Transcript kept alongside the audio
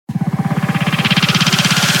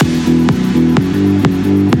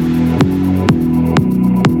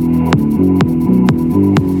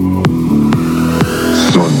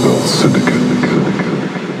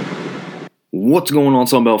What's going on,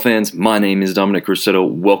 Sunbelt fans? My name is Dominic Rossetto.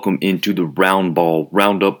 Welcome into the Round Ball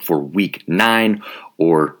Roundup for Week 9,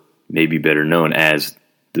 or maybe better known as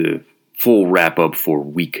the full wrap-up for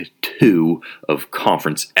Week 2 of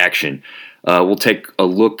conference action. We'll take a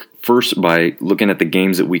look first by looking at the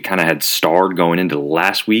games that we kind of had starred going into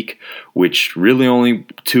last week, which really only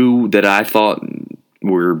two that I thought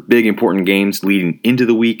were big important games leading into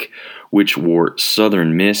the week, which were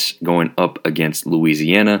Southern Miss going up against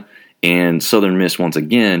Louisiana, and Southern Miss once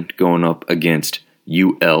again going up against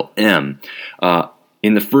ULM.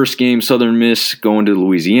 In the first game, Southern Miss going to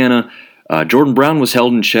Louisiana, Jordan Brown was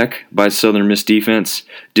held in check by Southern Miss defense.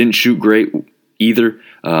 Didn't shoot great either,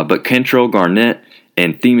 but Kentrell Garnett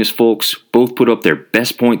and Themis Folks both put up their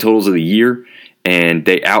best point totals of the year, and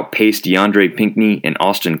they outpaced DeAndre Pinckney and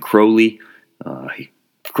Austin Crowley.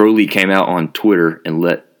 Crowley came out on Twitter and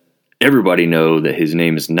let everybody know that his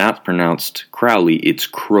name is not pronounced Crowley, it's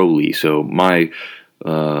Crowley. So my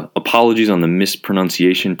apologies on the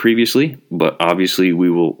mispronunciation previously, but obviously we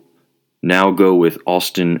will now go with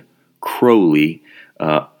Austin Crowley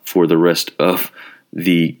for the rest of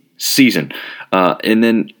the season. And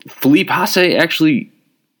then Philippe Hasse actually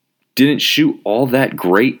didn't shoot all that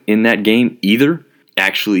great in that game either.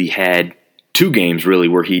 Actually had two games really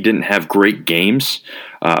where he didn't have great games,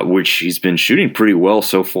 which he's been shooting pretty well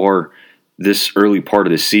so far this early part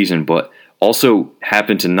of the season, but also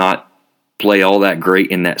happened to not play all that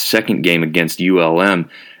great in that second game against ULM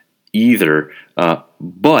either.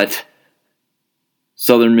 But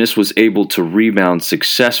Southern Miss was able to rebound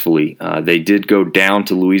successfully. They did go down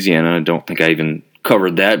to Louisiana. I don't think I even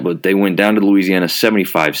covered that, but they went down to Louisiana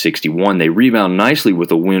 75-61. They rebound nicely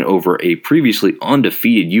with a win over a previously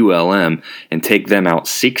undefeated ULM and take them out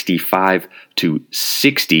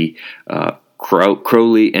 65-60.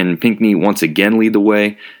 Crowley and Pinckney once again lead the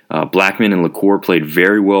way. Blackman and LaCour played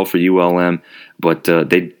very well for ULM, but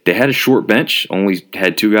they had a short bench, only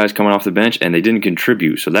had two guys coming off the bench, and they didn't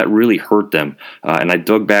contribute, so that really hurt them. And I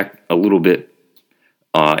dug back a little bit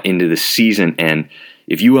into the season, and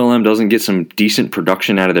if ULM doesn't get some decent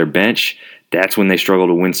production out of their bench, that's when they struggle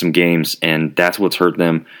to win some games, and that's what's hurt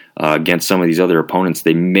them against some of these other opponents.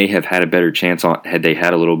 They may have had a better chance had they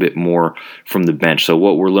had a little bit more from the bench. So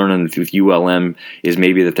what we're learning with ULM is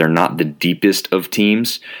maybe that they're not the deepest of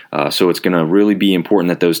teams, so it's going to really be important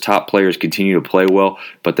that those top players continue to play well,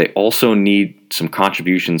 but they also need some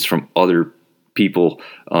contributions from other people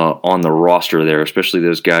on the roster there, especially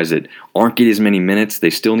those guys that aren't getting as many minutes. They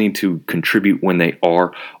still need to contribute when they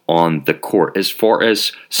are on the court. As far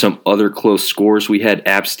as some other close scores, we had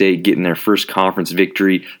App State getting their first conference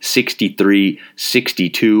victory,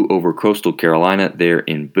 63-62 over Coastal Carolina there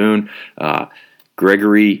in Boone.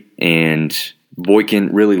 Gregory and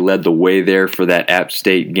Boykin really led the way there for that App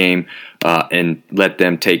State game and let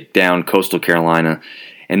them take down Coastal Carolina.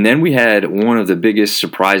 And then we had one of the biggest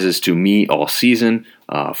surprises to me all season.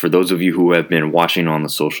 For those of you who have been watching on the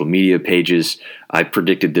social media pages, I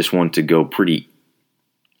predicted this one to go pretty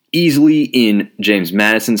easily in James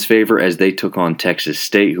Madison's favor as they took on Texas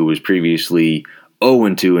State, who was previously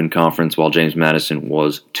 0-2 in conference, while James Madison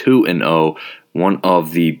was 2-0. One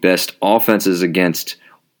of the best offenses against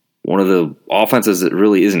one of the offenses that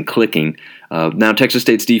really isn't clicking. Now, Texas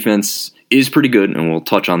State's defense is pretty good, and we'll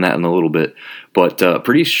touch on that in a little bit, but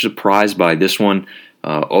pretty surprised by this one.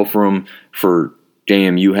 Ophram for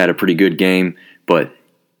JMU had a pretty good game, but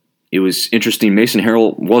it was interesting. Mason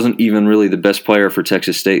Harrell wasn't even really the best player for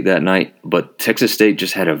Texas State that night, but Texas State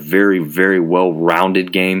just had a very, very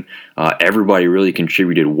well-rounded game. Everybody really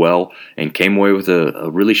contributed well and came away with a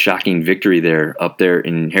really shocking victory there up there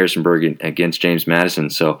in Harrisonburg against James Madison.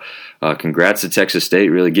 So congrats to Texas State,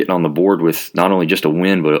 really getting on the board with not only just a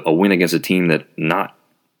win, but a win against a team that not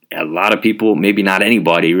a lot of people, maybe not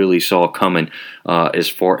anybody, really saw coming as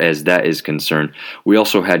far as that is concerned. We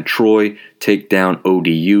also had Troy take down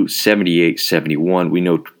ODU 78-71. We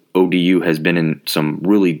know ODU has been in some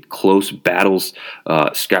really close battles.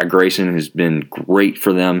 Scott Grayson has been great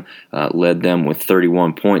for them, led them with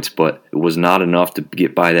 31 points, but it was not enough to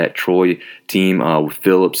get by that Troy team with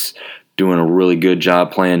Phillips doing a really good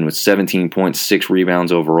job playing with 17 points, 6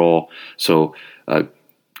 rebounds overall. So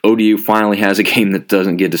ODU finally has a game that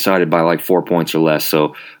doesn't get decided by like 4 points or less.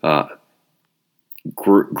 So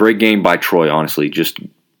great game by Troy, honestly. Just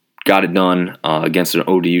got it done against an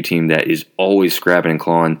ODU team that is always scrapping and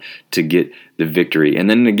clawing to get the victory. And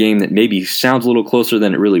then in a game that maybe sounds a little closer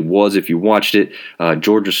than it really was if you watched it,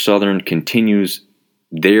 Georgia Southern continues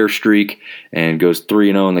their streak and goes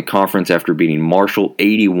 3-0 in the conference after beating Marshall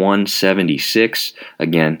 81-76.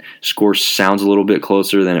 Again, score sounds a little bit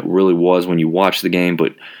closer than it really was when you watch the game,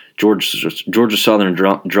 but Georgia Southern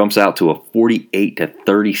jumps out to a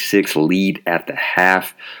 48-36 lead at the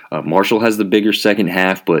half. Marshall has the bigger second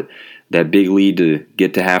half, but that big lead to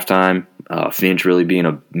get to halftime, Finch really being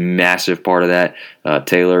a massive part of that.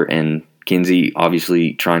 Taylor and Kinsey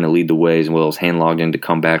obviously trying to lead the way as well as Handloggin to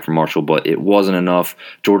come back from Marshall, but it wasn't enough.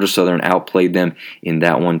 Georgia Southern outplayed them in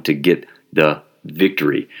that one to get the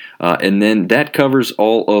victory. And then that covers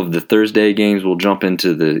all of the Thursday games. We'll jump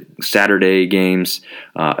into the Saturday games.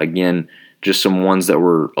 Again, just some ones that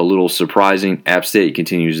were a little surprising. App State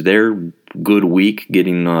continues their good week,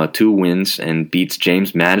 getting 2 wins and beats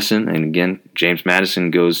James Madison. And again, James Madison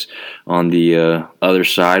goes on the other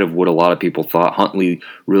side of what a lot of people thought. Huntley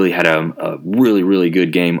really had a really, really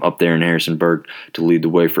good game up there in Harrisonburg to lead the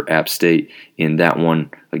way for App State in that one.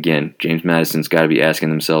 Again, James Madison's got to be asking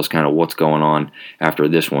themselves kind of what's going on after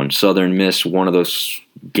this one. Southern Miss, one of those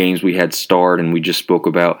games we had starred and we just spoke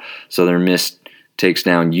about. Southern Miss takes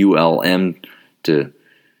down ULM to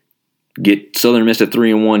get Southern Miss at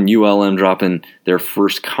 3-1. ULM dropping their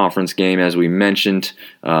first conference game, as we mentioned.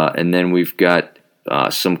 And then we've got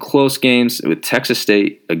some close games with Texas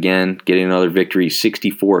State, again, getting another victory,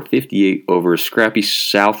 64-58 over a scrappy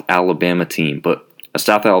South Alabama team. But a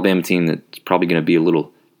South Alabama team that's probably going to be a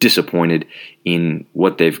little disappointed in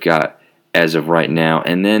what they've got as of right now.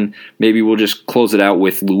 And then maybe we'll just close it out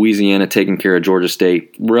with Louisiana taking care of Georgia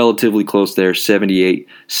State. Relatively close there,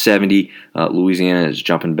 78-70. Louisiana is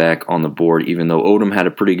jumping back on the board, even though Odom had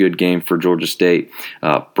a pretty good game for Georgia State.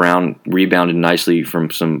 Brown rebounded nicely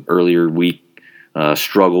from some earlier week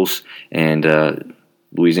struggles, and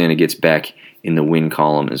Louisiana gets back in the win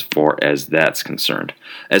column as far as that's concerned.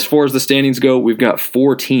 As far as the standings go, we've got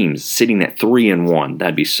 4 teams sitting at 3-1.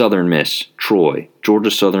 That'd be Southern Miss, Troy,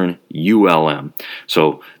 Georgia Southern, ULM.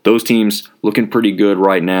 So those teams looking pretty good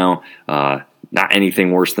right now. Not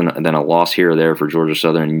anything worse than a loss here or there for Georgia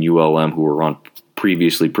Southern and ULM, who were on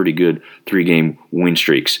previously pretty good 3-game win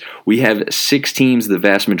streaks. We have 6 teams, the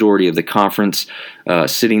vast majority of the conference,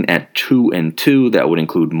 sitting at 2-2. That would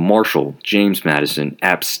include Marshall, James Madison,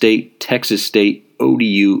 App State, Texas State,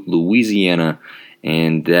 ODU, Louisiana,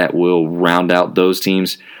 and that will round out those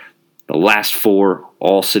teams. The last 4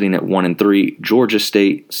 all sitting at 1-3, Georgia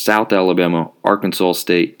State, South Alabama, Arkansas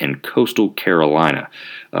State, and Coastal Carolina.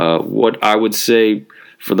 What I would say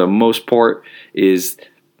for the most part is,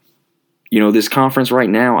 this conference right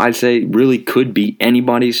now, I'd say really could be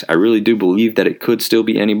anybody's. I really do believe that it could still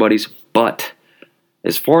be anybody's. But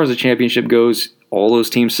as far as the championship goes, all those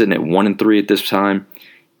teams sitting at 1-3 at this time,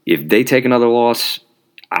 if they take another loss,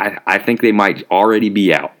 I think they might already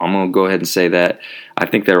be out. I'm going to go ahead and say that. I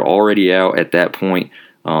think they're already out at that point.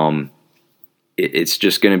 It's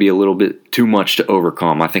just going to be a little bit too much to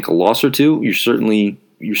overcome. I think a loss or two, you're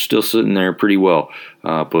still sitting there pretty well.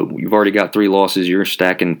 But you've already got 3 losses. You're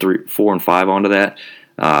stacking 3, 4, and 5 onto that.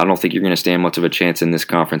 I don't think you're going to stand much of a chance in this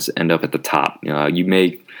conference to end up at the top. You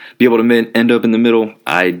may be able to end up in the middle.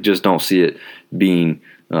 I just don't see it being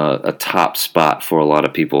a top spot for a lot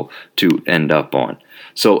of people to end up on.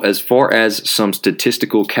 So as far as some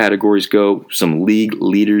statistical categories go, some league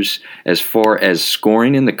leaders, as far as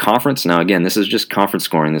scoring in the conference, now again, this is just conference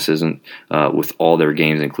scoring. This isn't with all their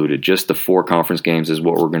games included. Just the 4 conference games is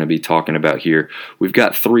what we're going to be talking about here. We've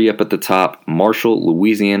got 3 up at the top: Marshall,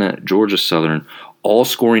 Louisiana, Georgia Southern, all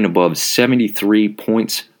scoring above 73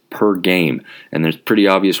 points per game. And there's pretty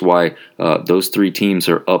obvious why those 3 teams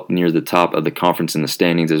are up near the top of the conference in the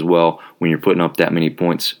standings as well when you're putting up that many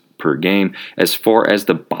points per game. As far as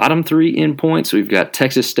the bottom 3 in points, we've got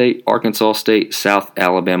Texas State, Arkansas State, South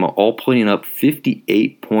Alabama, all putting up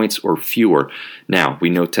 58 points or fewer. Now,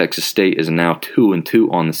 we know Texas State is now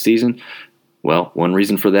 2-2 on the season. Well, one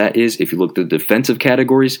reason for that is if you look at the defensive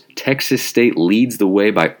categories, Texas State leads the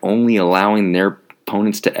way by only allowing their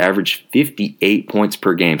opponents to average 58 points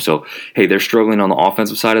per game. So, hey, they're struggling on the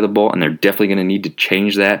offensive side of the ball, and they're definitely going to need to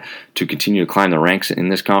change that to continue to climb the ranks in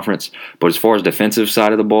this conference. But as far as defensive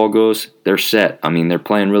side of the ball goes, they're set. I mean, they're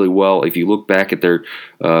playing really well. If you look back at their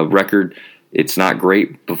record, it's not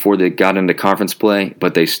great before they got into conference play,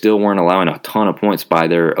 but they still weren't allowing a ton of points by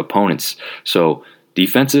their opponents. So,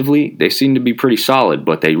 defensively, they seem to be pretty solid,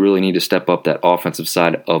 but they really need to step up that offensive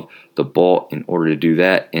side of the ball in order to do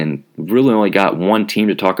that. And we've really only got one team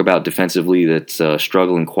to talk about defensively that's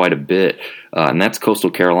struggling quite a bit, and that's Coastal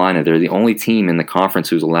Carolina. They're the only team in the conference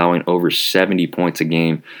who's allowing over 70 points a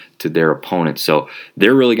game to their opponents. So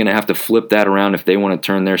they're really going to have to flip that around if they want to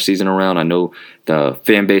turn their season around. I know the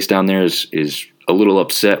fan base down there is a little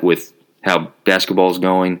upset with how basketball is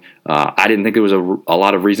going. I didn't think there was a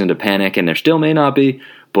lot of reason to panic, and there still may not be,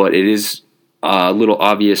 but it is a little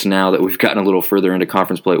obvious now that we've gotten a little further into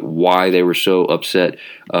conference play why they were so upset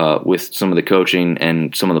with some of the coaching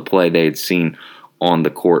and some of the play they had seen on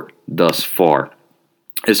the court thus far.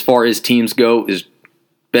 As far as teams go, is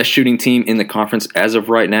best shooting team in the conference as of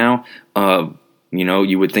right now.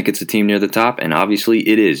 You would think it's a team near the top, and obviously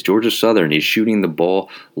it is. Georgia Southern is shooting the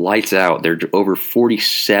ball lights out. They're over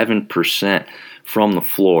 47% from the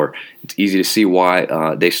floor. It's easy to see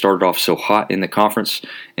why they started off so hot in the conference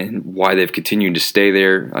and why they've continued to stay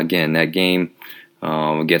there. Again, that game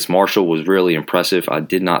against Marshall was really impressive. I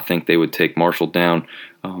did not think they would take Marshall down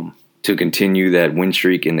to continue that win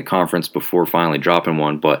streak in the conference before finally dropping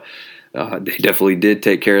one, but they definitely did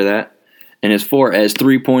take care of that. And as far as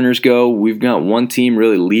three-pointers go, we've got one team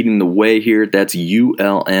really leading the way here. That's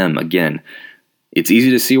ULM. Again, it's easy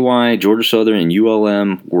to see why Georgia Southern and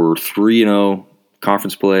ULM were 3-0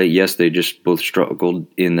 conference play. Yes, they just both struggled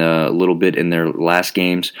in a little bit in their last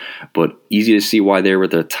games, but easy to see why they were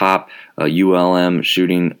at the top. ULM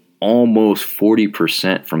shooting almost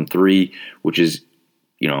 40% from three, which is,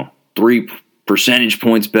 3 percentage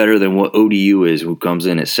points better than what ODU is, who comes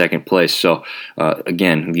in at second place. So,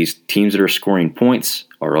 again, these teams that are scoring points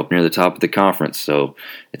are up near the top of the conference. So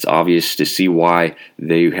it's obvious to see why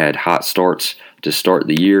they had hot starts to start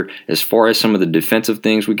the year. As far as some of the defensive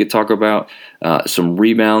things we could talk about, some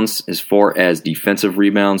rebounds. As far as defensive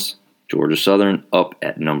rebounds, Georgia Southern up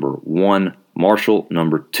at number 1, Marshall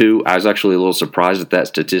number 2. I was actually a little surprised at that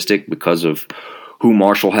statistic because of who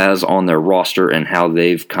Marshall has on their roster and how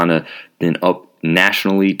they've kind of been up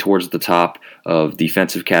nationally towards the top of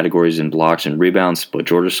defensive categories in blocks and rebounds. But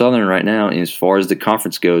Georgia Southern right now, as far as the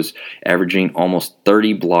conference goes, averaging almost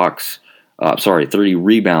 30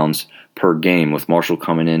 rebounds per game, with Marshall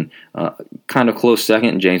coming in kind of close second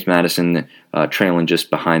and James Madison trailing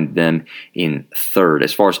just behind them in third.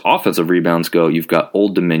 As far as offensive rebounds go, you've got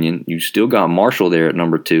Old Dominion, you've still got Marshall there at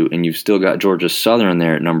number 2, and you've still got Georgia Southern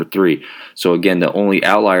there at number 3. So again, the only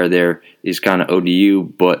outlier there is kind of ODU,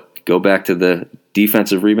 but go back to the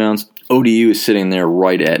defensive rebounds, ODU is sitting there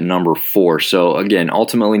right at number 4. So again,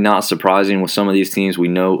 ultimately not surprising with some of these teams. We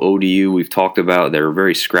know ODU, we've talked about, they're a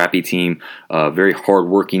very scrappy team, a very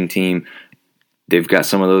hard-working team. They've got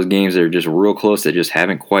some of those games that are just real close that just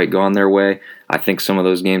haven't quite gone their way. I think some of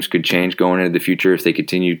those games could change going into the future if they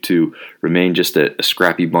continue to remain just a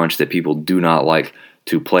scrappy bunch that people do not like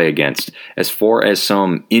to play against. As far as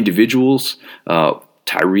some individuals,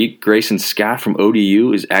 Tyreek Grayson Scott from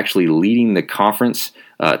ODU is actually leading the conference.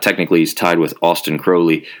 Technically, he's tied with Austin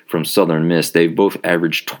Crowley from Southern Miss. They've both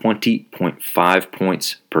averaged 20.5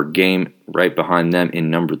 points per game. Right behind them in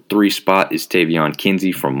number 3 spot is Tavion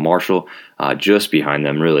Kinsey from Marshall. Just behind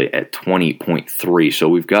them, really, at 20.3. So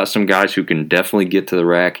we've got some guys who can definitely get to the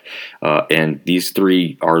rack, and these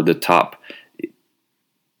 3 are the top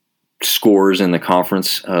scorers in the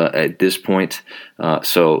conference at this point.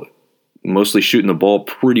 So mostly shooting the ball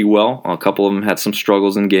pretty well. A couple of them had some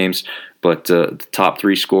struggles in games, but the top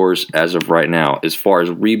 3 scorers as of right now. As far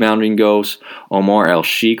as rebounding goes, Omar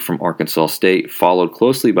El-Sheikh from Arkansas State, followed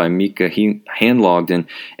closely by Mika Handlogden,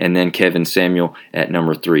 and then Kevin Samuel at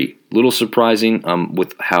number 3. Little surprising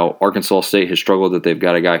with how Arkansas State has struggled that they've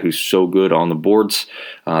got a guy who's so good on the boards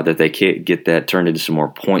that they can't get that turned into some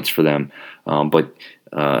more points for them. But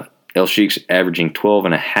El-Sheikh's averaging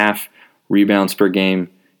 12.5 rebounds per game.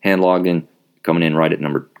 Handlogden coming in right at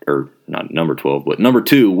number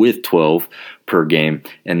 2 with 12 per game,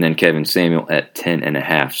 and then Kevin Samuel at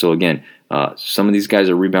 10.5. So again, some of these guys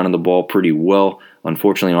are rebounding the ball pretty well.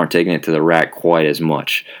 Unfortunately, aren't taking it to the rack quite as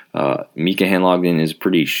much. Mika Handlogden is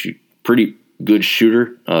pretty good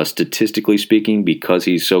shooter, statistically speaking, because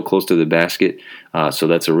he's so close to the basket. So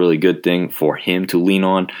that's a really good thing for him to lean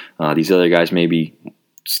on. These other guys maybe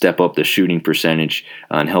step up the shooting percentage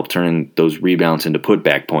and help turn those rebounds into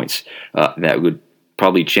putback points. That would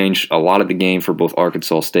probably change a lot of the game for both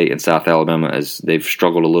Arkansas State and South Alabama, as they've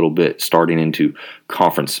struggled a little bit starting into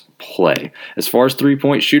conference play. As far as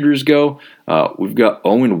three-point shooters go, we've got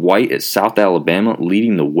Owen White at South Alabama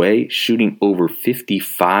leading the way, shooting over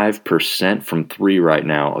 55% from 3 right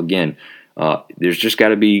now. Again, there's just got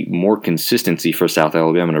to be more consistency for South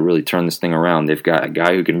Alabama to really turn this thing around. They've got a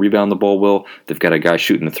guy who can rebound the ball well. They've got a guy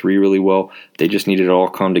shooting the 3 really well. They just need it to all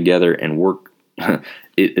come together and work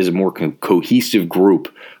it is a more cohesive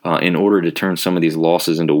group in order to turn some of these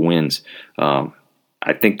losses into wins.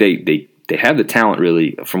 I think they have the talent,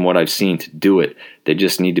 really, from what I've seen, to do it. They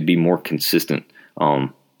just need to be more consistent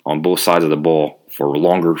on both sides of the ball for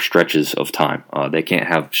longer stretches of time. They can't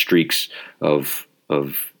have streaks of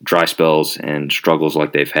dry spells and struggles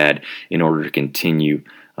like they've had in order to continue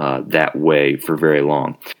that way for very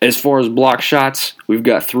long. As far as block shots, we've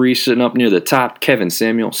got 3 sitting up near the top: Kevin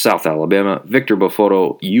Samuel, South Alabama; Victor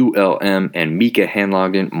Bofoto, ULM; and Mika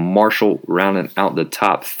Hanlogden, Marshall, rounding out the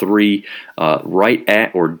top 3, right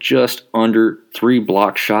at or just under 3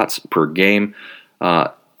 block shots per game.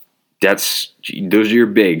 Those are your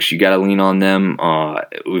bigs. You got to lean on them.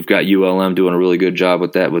 We've got ULM doing a really good job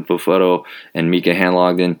with that, with Bofoto and Mika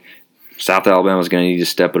Hanlogden. South Alabama is going to need to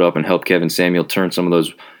step it up and help Kevin Samuel turn some of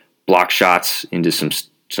those block shots into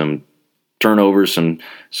some turnovers,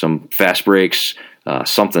 some fast breaks,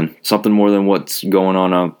 something more than what's going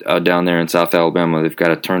on out down there in South Alabama. They've got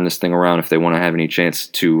to turn this thing around if they want to have any chance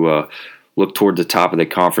to look toward the top of the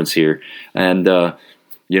conference here. And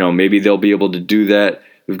maybe they'll be able to do that.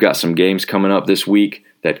 We've got some games coming up this week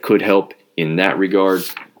that could help in that regard.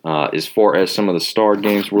 As far as some of the star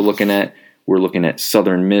games we're looking at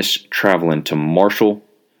Southern Miss traveling to Marshall.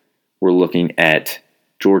 We're looking at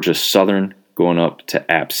Georgia Southern going up to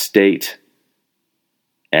App State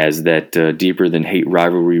as that deeper than hate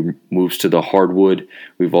rivalry moves to the hardwood.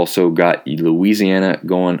 We've also got Louisiana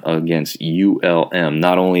going against ULM.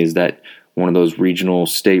 Not only is that one of those regional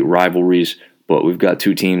state rivalries, but we've got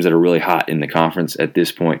 2 teams that are really hot in the conference at this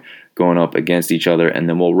point going up against each other. And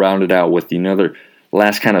then we'll round it out with another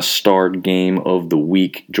last kind of starred game of the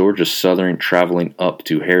week: Georgia Southern traveling up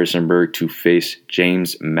to Harrisonburg to face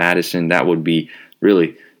James Madison. That would be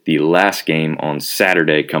really the last game on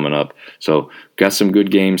Saturday coming up. So got some good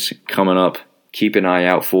games coming up. Keep an eye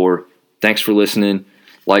out for. Thanks for listening.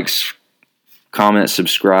 Likes, comment,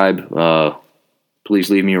 subscribe. Please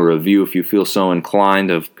leave me a review if you feel so inclined.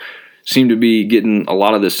 I've seem to be getting a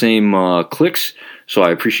lot of the same clicks, so I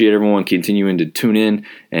appreciate everyone continuing to tune in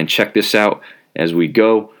and check this out as we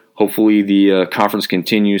go. Hopefully the conference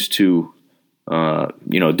continues to do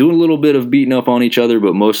a little bit of beating up on each other,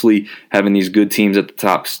 but mostly having these good teams at the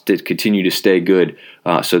top continue to stay good,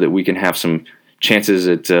 so that we can have some chances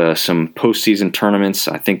at some postseason tournaments.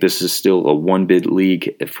 I think this is still a 1-bid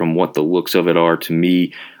league from what the looks of it are to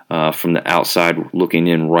me, from the outside looking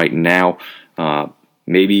in right now.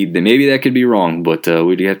 Maybe that could be wrong, but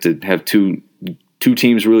we'd have to have two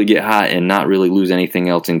teams really get hot and not really lose anything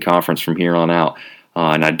else in conference from here on out.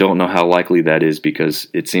 And I don't know how likely that is, because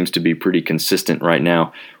it seems to be pretty consistent right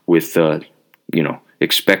now with,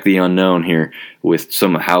 expect the unknown here with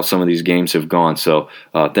how some of these games have gone. So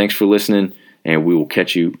thanks for listening, and we will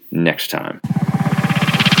catch you next time.